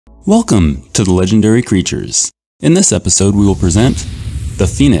Welcome to the Legendary Creatures. In this episode we will present the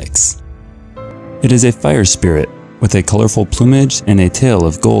Phoenix. It is a fire spirit with a colorful plumage and a tail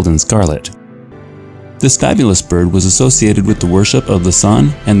of gold and scarlet. This fabulous bird was associated with the worship of the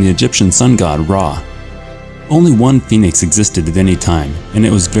sun and the Egyptian sun god Ra. Only one phoenix existed at any time, and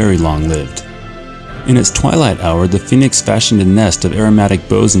it was very long-lived. In its twilight hour, the phoenix fashioned a nest of aromatic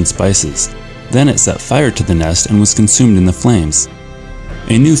boughs and spices. Then it set fire to the nest and was consumed in the flames.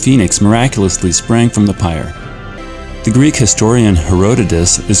 A new phoenix miraculously sprang from the pyre. The Greek historian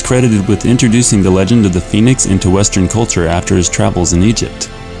Herodotus is credited with introducing the legend of the phoenix into Western culture after his travels in Egypt.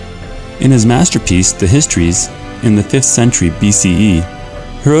 In his masterpiece, The Histories, in the 5th century BCE,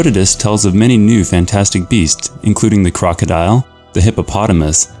 Herodotus tells of many new fantastic beasts, including the crocodile, the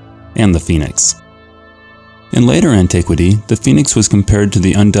hippopotamus, and the phoenix. In later antiquity, the phoenix was compared to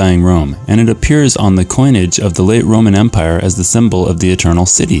the undying Rome, and it appears on the coinage of the late Roman Empire as the symbol of the eternal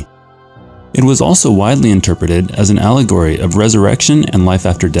city. It was also widely interpreted as an allegory of resurrection and life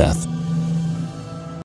after death.